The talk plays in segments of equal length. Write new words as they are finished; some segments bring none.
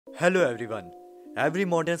Hello everyone. Every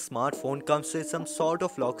modern smartphone comes with some sort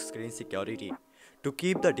of lock screen security to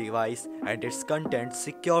keep the device and its content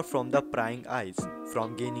secure from the prying eyes,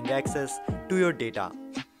 from gaining access to your data.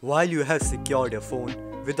 While you have secured your phone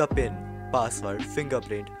with a PIN, password,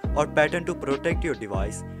 fingerprint, or pattern to protect your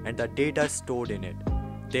device and the data stored in it,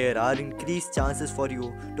 there are increased chances for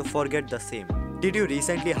you to forget the same. Did you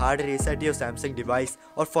recently hard reset your Samsung device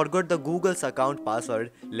or forgot the Google's account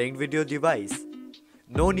password linked with your device?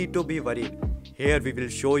 No need to be worried. Here we will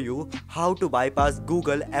show you how to bypass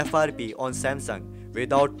Google FRP on Samsung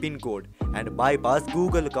without PIN code and bypass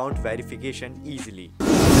Google account verification easily.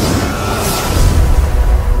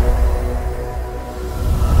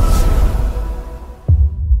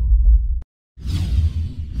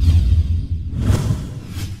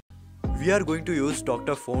 We are going to use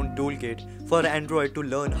Dr.Fone toolkit for Android to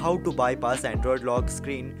learn how to bypass Android lock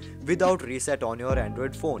screen without reset on your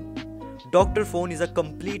Android phone. Dr.Fone is a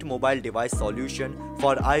complete mobile device solution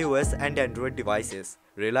for iOS and Android devices,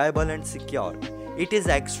 reliable and secure. It is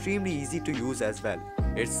extremely easy to use as well.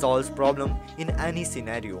 It solves problems in any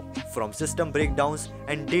scenario, from system breakdowns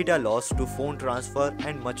and data loss to phone transfer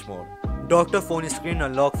and much more. Dr.Fone Screen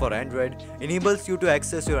Unlock for Android enables you to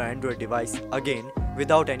access your Android device again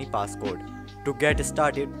without any passcode. To get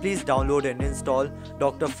started, please download and install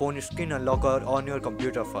Dr.Fone Screen Unlocker on your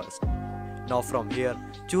computer first. Now from here,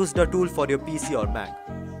 choose the tool for your PC or Mac.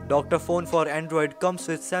 Dr.Fone for Android comes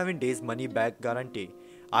with 7 days money back guarantee.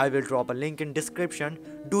 I will drop a link in description.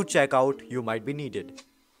 Do check out, you might be needed.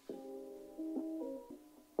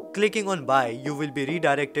 Clicking on buy, you will be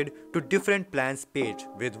redirected to different plans page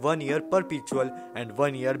with 1 year perpetual and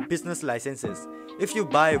 1 year business licenses. If you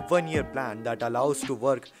buy 1 year plan that allows to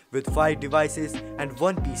work with 5 devices and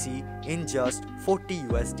 1 PC in just 40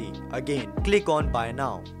 USD. Again, click on buy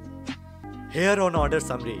now. Here on order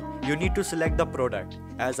summary, you need to select the product.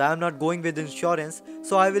 As I am not going with insurance,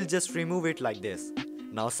 so I will just remove it like this.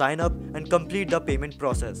 Now sign up and complete the payment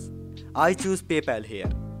process. I choose PayPal here.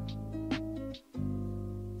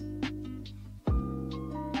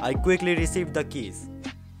 I quickly received the keys.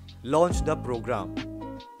 Launch the program.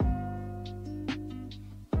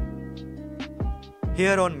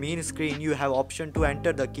 Here on main screen you have option to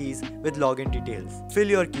enter the keys with login details. Fill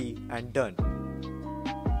your key and done.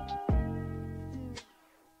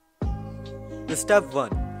 Step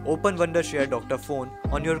 1. Open Wondershare Dr.Fone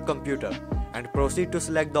on your computer and proceed to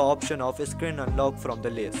select the option of Screen Unlock from the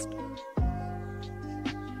list.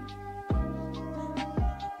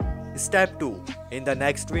 Step 2. In the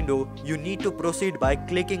next window, you need to proceed by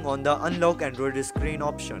clicking on the Unlock Android screen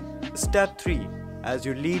option. Step 3. As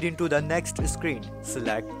you lead into the next screen,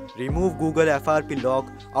 select Remove Google FRP Lock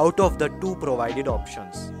out of the 2 provided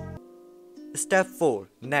options. Step 4.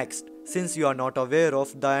 Next, since you are not aware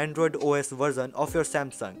of the Android OS version of your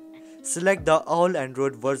Samsung, select the All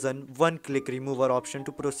Android version one-click remover option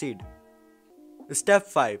to proceed. Step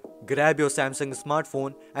 5. Grab your Samsung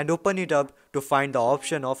smartphone and open it up to find the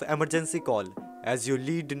option of emergency call. As you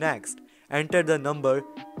lead next, enter the number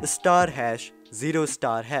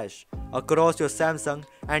 *#0* across your Samsung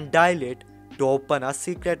and dial it to open a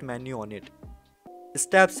secret menu on it.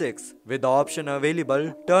 Step 6. With the option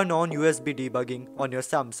available, turn on USB debugging on your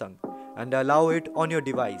Samsung and allow it on your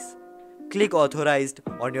device. Click Authorized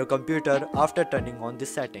on your computer after turning on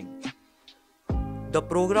this setting. The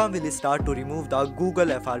program will start to remove the Google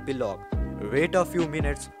FRP Lock. Wait a few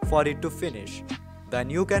minutes for it to finish. Then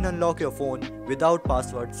you can unlock your phone without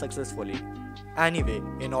password successfully. Anyway,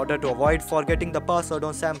 in order to avoid forgetting the password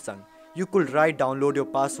on Samsung, you could write download your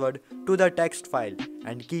password to the text file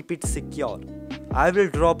and keep it secure. I will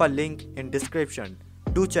drop a link in description.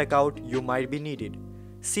 Do check out, you might be needed.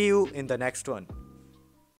 See you in the next one.